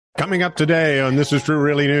Coming up today on This Is True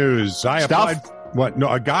Really News. A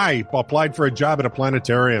guy applied for a job at a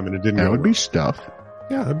planetarium and it didn't go. That would be stuff.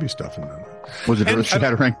 Yeah, that'd be stuff in that. Was it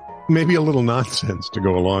earth-shattering? Maybe a little nonsense to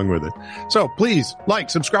go along with it. So please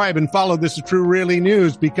like, subscribe, and follow This Is True Really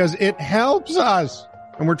News because it helps us.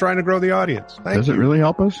 And we're trying to grow the audience. Does it really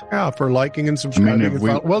help us? Yeah, for liking and subscribing.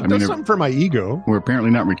 It does something for my ego. We're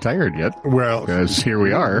apparently not retired yet. Well, because here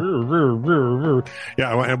we are.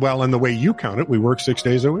 Yeah, well, and the way you count it, we work 6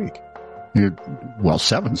 days a week.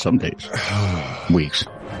 7 some days. Weeks.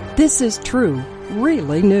 This is True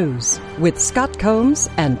Really News with Scott Combs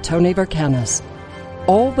and Tony Vercanis.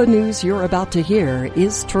 All the news you're about to hear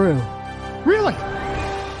is true. Really?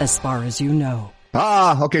 As far as you know.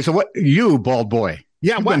 Okay. So what? You, bald boy.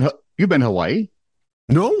 Yeah, you've been to Hawaii?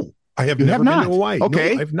 No, I have never been to Hawaii.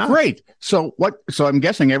 Okay, no, I've not. Great. So what? So I'm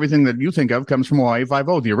guessing everything that you think of comes from Hawaii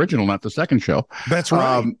Five-0, the original, not the second show. That's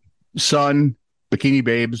right. Sun, bikini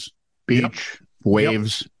babes, beach,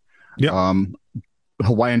 waves,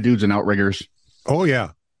 Hawaiian dudes and outriggers. Oh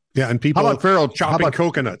yeah, and people chopping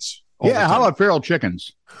coconuts. How about feral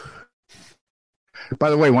chickens? By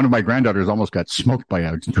the way, one of my granddaughters almost got smoked by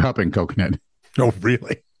a dropping coconut. Oh,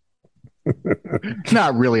 really?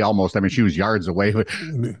 Not really, almost. I mean, she was yards away.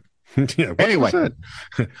 Yeah, anyway,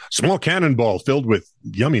 small cannonball filled with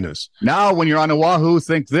yumminess. Now, when you're on Oahu,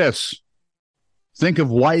 think this. Think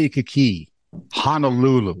of Waikiki,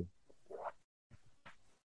 Honolulu,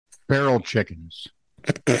 feral chickens,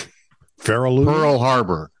 Pearl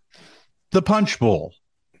Harbor, the Punch Bowl,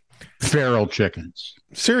 feral chickens.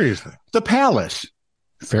 Seriously, the Palace.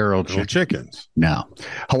 Feral chickens. Now,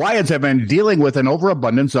 Hawaiians have been dealing with an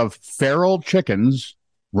overabundance of feral chickens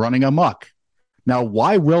running amok. Now,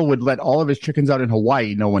 why Will would let all of his chickens out in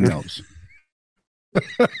Hawaii, no one knows.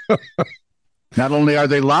 Not only are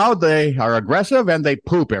they loud, they are aggressive, and they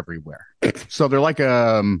poop everywhere. So they're like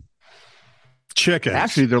chickens.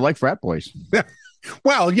 Actually, they're like frat boys. Yeah.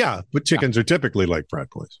 Well, yeah, but chickens are typically like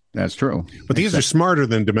frat boys. That's true. But these are smarter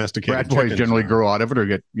than domesticated frat boys. Generally grow out of it or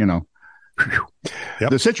get, Yep.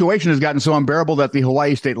 The situation has gotten so unbearable that the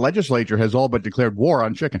Hawaii state legislature has all but declared war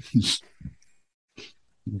on chickens.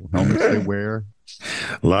 Helmets they wear.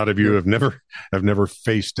 A lot of you have never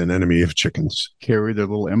faced an enemy of chickens. Carry their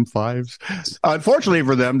little M5s. Unfortunately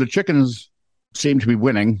for them, the chickens seem to be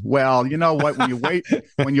winning. Well, you know what?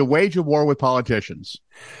 When you wage a war with politicians,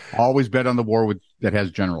 always bet on the war that has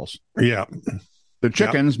generals. Yeah. The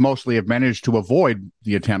chickens mostly have managed to avoid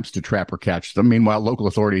the attempts to trap or catch them. Meanwhile, local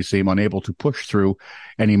authorities seem unable to push through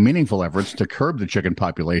any meaningful efforts to curb the chicken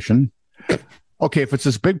population. Okay, if it's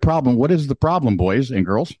this big problem, what is the problem, boys and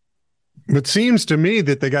girls? It seems to me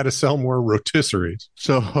that they got to sell more rotisseries.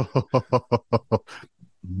 So,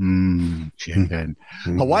 chicken.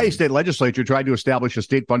 Hawaii state legislature tried to establish a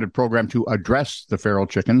state-funded program to address the feral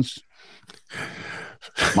chickens.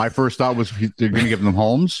 My first thought was they're going to give them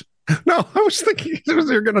homes. No, I was thinking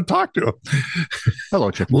they're going to talk to him. Hello,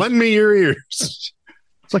 chicken. Lend me your ears.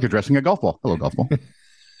 It's like addressing a golf ball. Hello, golf ball.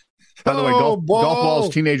 By the way, golf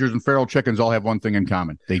balls, teenagers, and feral chickens all have one thing in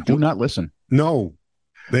common. They do not listen. No,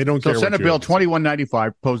 they don't care. So Senate Bill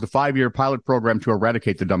 2195 proposed a 5-year pilot program to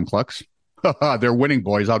eradicate the dumb clucks. They're winning,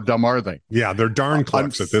 boys. How dumb are they? Yeah, they're darn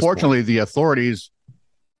clucks at this point. Unfortunately, the authorities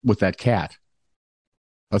with that cat.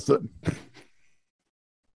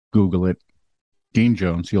 Google it. Dean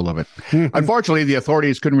Jones, you'll love it. Unfortunately, the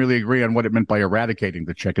authorities couldn't really agree on what it meant by eradicating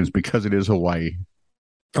the chickens because it is Hawaii.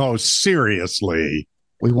 Oh, seriously?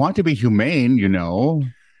 We want to be humane,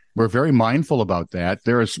 We're very mindful about that.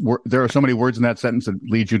 There are so many words in that sentence that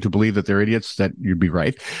lead you to believe that they're idiots, that you'd be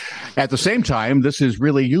right. At the same time, this is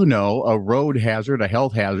really, a road hazard, a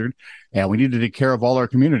health hazard, and we need to take care of all our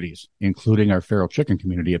communities, including our feral chicken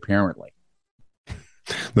community, apparently.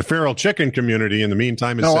 The feral chicken community, in the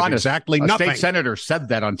meantime, has said exactly nothing. A state senator said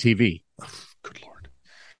that on TV. Oh, good Lord.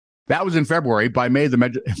 That was in February. By May,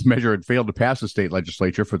 the measure had failed to pass the state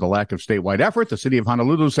legislature for the lack of statewide effort. The city of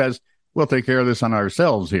Honolulu says, we'll take care of this on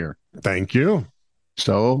ourselves here. Thank you.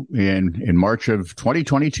 So in March of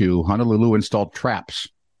 2022, Honolulu installed traps.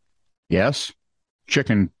 Yes,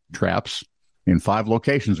 chicken traps in 5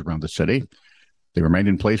 locations around the city. They remained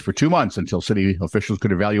in place for 2 months until city officials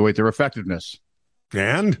could evaluate their effectiveness.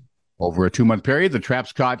 And over a 2-month period, the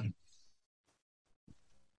traps caught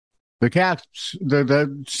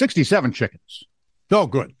the 67 chickens. Oh,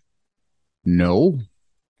 good. No,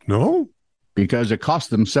 because it cost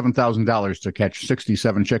them $7,000 to catch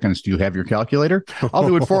 67 chickens. Do you have your calculator? I'll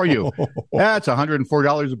do it for you. That's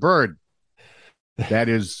 $104 a bird. That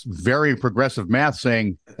is very progressive math,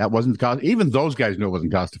 saying that wasn't cost. Even those guys knew it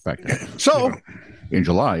wasn't cost effective. So, in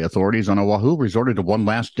July, authorities on Oahu resorted to one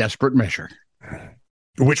last desperate measure.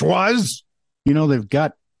 Which was? They've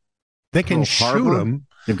got They can Pearl shoot Harbor. them.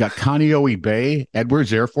 They've got Kaneohe Bay,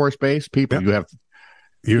 Edwards Air Force Base. People, Yep.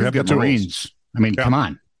 you have got the tools. Marines. I mean, Yep. come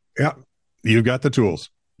on. Yeah, you got the tools.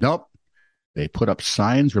 Nope. They put up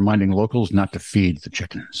signs reminding locals not to feed the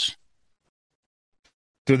chickens.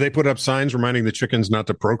 Did they put up signs reminding the chickens not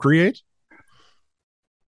to procreate?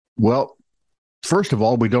 Well, first of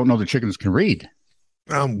all, we don't know the chickens can read.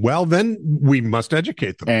 Well, then we must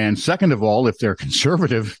educate them. And second of all, if they're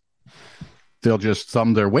conservative, they'll just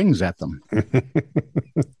thumb their wings at them.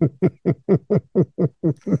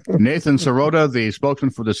 Nathan Sirota, the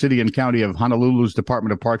spokesman for the city and county of Honolulu's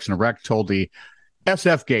Department of Parks and Rec, told the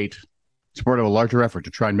SF Gate it's part of a larger effort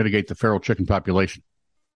to try and mitigate the feral chicken population.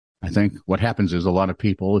 I think what happens is a lot of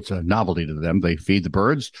people, it's a novelty to them. They feed the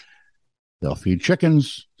birds, they'll feed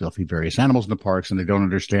chickens, they'll feed various animals in the parks, and they don't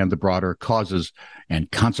understand the broader causes and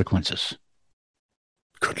consequences.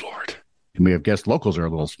 Good Lord. You may have guessed locals are a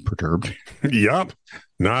little perturbed. Yup.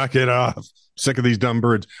 Knock it off. Sick of these dumb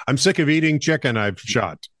birds. I'm sick of eating chicken I've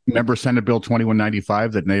shot. Remember Senate Bill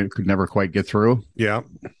 2195 that they could never quite get through? Yeah.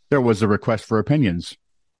 There was a request for opinions.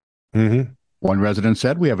 Mm-hmm. One resident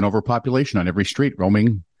said, we have an overpopulation on every street,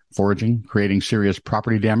 roaming, foraging, creating serious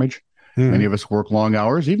property damage. Mm-hmm. Many of us work long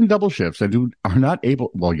hours, even double shifts, and are not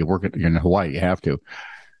able, well, you work in Hawaii, you have to.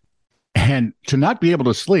 And to not be able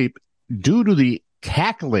to sleep due to the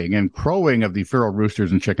cackling and crowing of the feral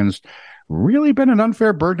roosters and chickens really been an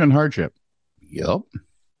unfair burden and hardship. Yep.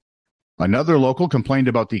 Another local complained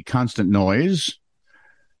about the constant noise.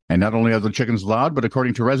 And not only are the chickens loud, but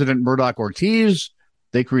according to resident Murdoch Ortiz,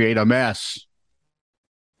 they create a mess.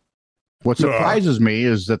 What surprises me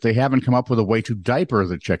is that they haven't come up with a way to diaper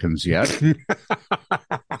the chickens yet.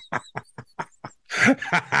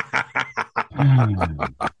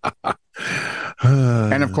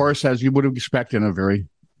 And of course, as you would expect in a very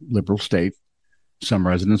liberal state, some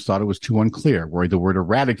residents thought it was too unclear, worried the word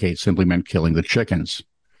eradicate simply meant killing the chickens.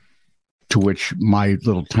 To which my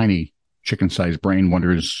little tiny chicken-sized brain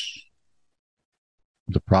wonders,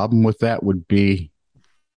 the problem with that would be...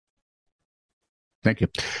 Thank you.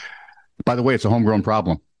 By the way, it's a homegrown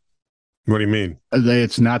problem. What do you mean?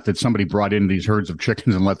 It's not that somebody brought in these herds of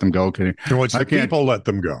chickens and let them go. No, it's the people let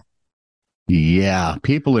them go. Yeah.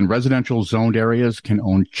 People in residential zoned areas can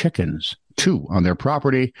own chickens, too, on their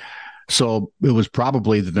property. So it was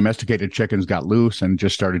probably the domesticated chickens got loose and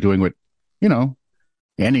just started doing what,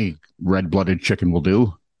 any red-blooded chicken will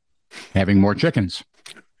do, having more chickens.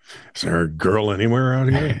 Is there a girl anywhere out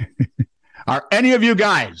here? Are any of you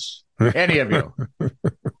guys... Any of you.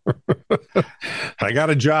 I got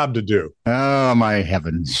a job to do. Oh, my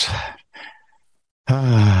heavens.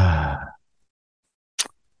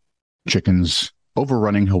 Chickens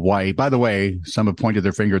overrunning Hawaii. By the way, some have pointed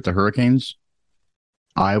their finger at the hurricanes.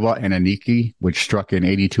 Iowa and Aniki, which struck in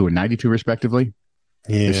 82 and 92, respectively.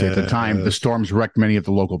 They say at the time, the storms wrecked many of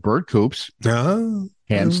the local bird coops.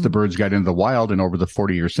 Hence, the birds got into the wild, and over the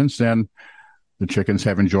 40 years since then, the chickens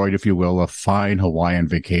have enjoyed, if you will, a fine Hawaiian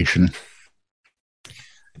vacation.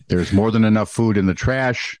 There's more than enough food in the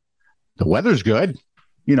trash. The weather's good.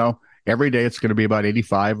 Every day it's going to be about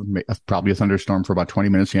 85, probably a thunderstorm for about 20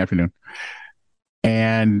 minutes in the afternoon.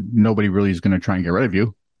 And nobody really is going to try and get rid of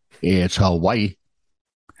you. It's Hawaii.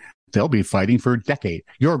 They'll be fighting for a decade.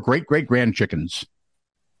 Your great-great-grand chickens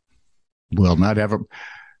will not have a...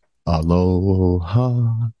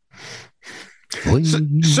 Aloha.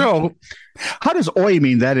 So, how does oi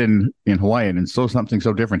mean that in Hawaiian and so something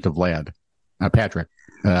so different to Vlad? Patrick.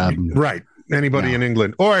 Right. Anybody in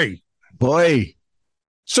England. Oi. Boy.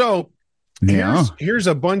 So, yeah. here's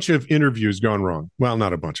a bunch of interviews gone wrong. Well,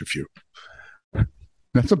 not a bunch, a few.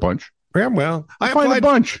 That's a bunch. Yeah, well, I applied a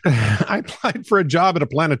bunch. I applied for a job at a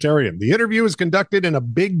planetarium. The interview was conducted in a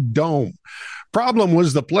big dome. Problem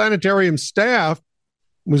was the planetarium staff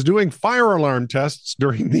was doing fire alarm tests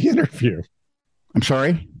during the interview. I'm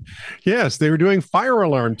sorry? Yes, they were doing fire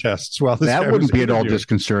alarm tests while this guy That wouldn't was be at all interviewing.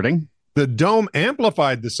 Disconcerting. The dome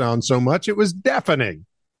amplified the sound so much it was deafening.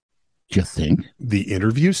 Do you think? The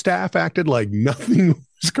interview staff acted like nothing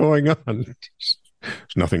was going on.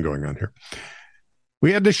 There's nothing going on here.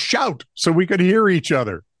 We had to shout so we could hear each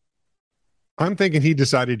other. I'm thinking he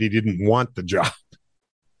decided he didn't want the job.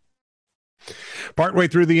 Partway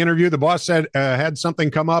through the interview, the boss said had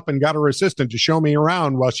something come up and got her assistant to show me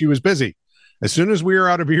around while she was busy. As soon as we were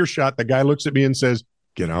out of earshot, the guy looks at me and says,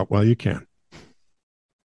 "Get out while you can."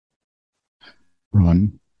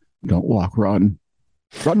 Run. Don't walk. Run.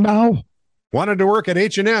 Run now. Wanted to work at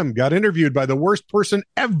H&M. Got interviewed by the worst person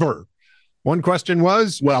ever. One question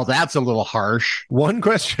was... Well, that's a little harsh. One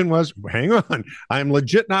question was, hang on, I'm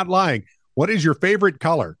legit not lying. What is your favorite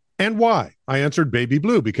color? And why? I answered baby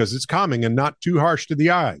blue because it's calming and not too harsh to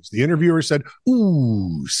the eyes. The interviewer said,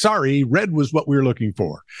 ooh, sorry, red was what we were looking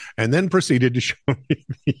for, and then proceeded to show me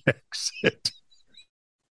the exit.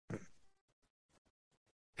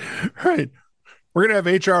 All right. We're going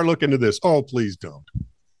to have HR look into this. Oh, please don't.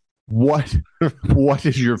 What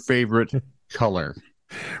is your favorite color?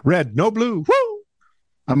 Red, no blue. Woo!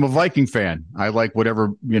 I'm a Viking fan. I like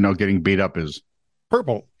whatever, getting beat up is.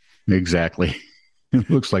 Purple. Exactly. It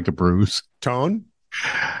looks like a bruise. Tone.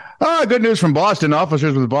 Good news from Boston.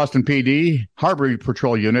 Officers with the Boston PD Harbor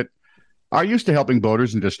Patrol Unit are used to helping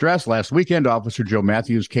boaters in distress. Last weekend, Officer Joe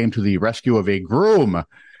Matthews came to the rescue of a groom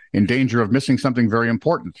in danger of missing something very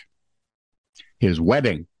important. His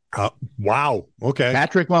wedding. Wow. Okay.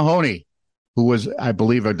 Patrick Mahoney, who was, I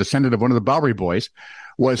believe, a descendant of one of the Bowery Boys,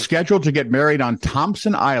 was scheduled to get married on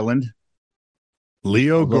Thompson Island.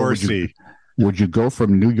 Leo Gorcey. Would you go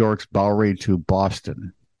from New York's Bowery to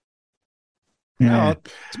Boston? Yeah,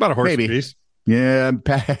 it's about a horse piece. Yeah.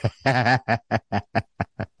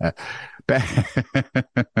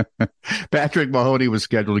 Patrick Mahoney was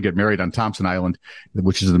scheduled to get married on Thompson Island,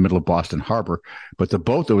 which is in the middle of Boston Harbor. But the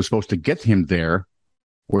boat that was supposed to get him there,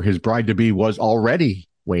 where his bride-to-be was already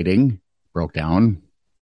waiting, broke down.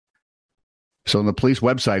 So on the police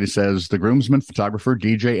website, it says the groomsman, photographer,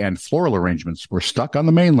 DJ, and floral arrangements were stuck on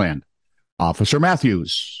the mainland. Officer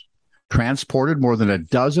Matthews transported more than a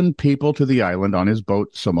dozen people to the island on his boat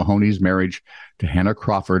so Mahoney's marriage to Hannah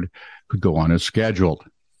Crawford could go on as scheduled.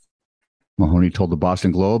 Mahoney told the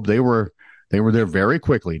Boston Globe they were there very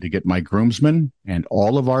quickly to get my groomsmen and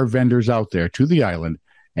all of our vendors out there to the island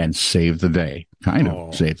and save the day.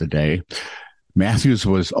 Save the day. Matthews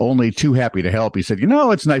was only too happy to help. He said,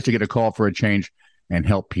 it's nice to get a call for a change and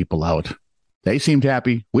help people out. They seemed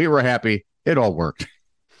happy. We were happy. It all worked.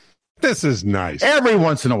 This is nice. Every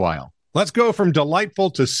once in a while. Let's go from delightful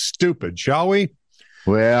to stupid, shall we?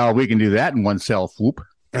 Well, we can do that in one fell swoop.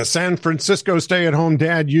 A San Francisco stay-at-home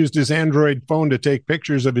dad used his Android phone to take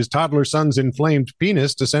pictures of his toddler son's inflamed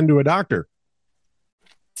penis to send to a doctor.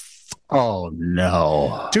 Oh,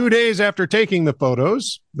 no. 2 days after taking the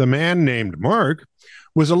photos, the man named Mark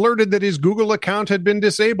was alerted that his Google account had been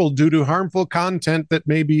disabled due to harmful content that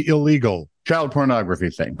may be illegal. Child pornography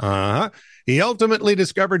thing. He ultimately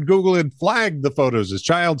discovered Google had flagged the photos as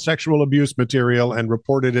child sexual abuse material and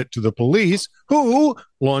reported it to the police, who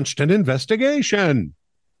launched an investigation.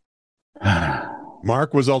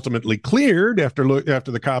 Mark was ultimately cleared after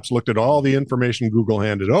the cops looked at all the information Google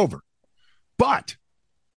handed over. But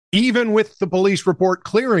even with the police report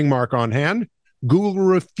clearing Mark on hand, Google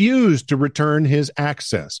refused to return his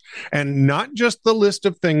access. And not just the list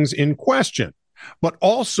of things in question, but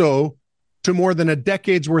also to more than a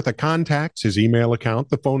decade's worth of contacts, his email account,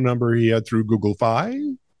 the phone number he had through Google Fi.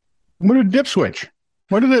 What a dip switch.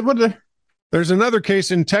 There's another case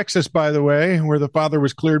in Texas, by the way, where the father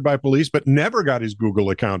was cleared by police but never got his Google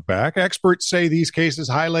account back. Experts say these cases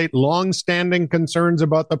highlight long-standing concerns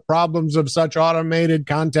about the problems of such automated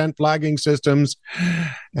content flagging systems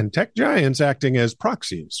and tech giants acting as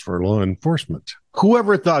proxies for law enforcement.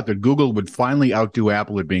 Whoever thought that Google would finally outdo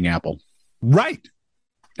Apple at being Apple? Right.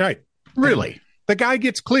 Really? The guy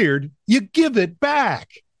gets cleared, you give it back.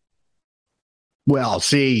 Well,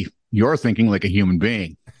 see, you're thinking like a human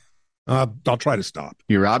being. I'll try to stop.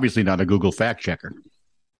 You're obviously not a Google fact checker.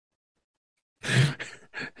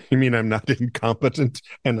 You mean I'm not incompetent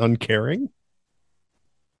and uncaring?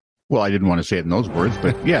 Well, I didn't want to say it in those words,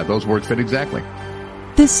 but yeah, those words fit exactly.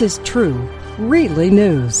 This is true, really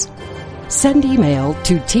news. Send email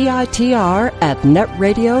to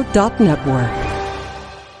TITR@netradio.network.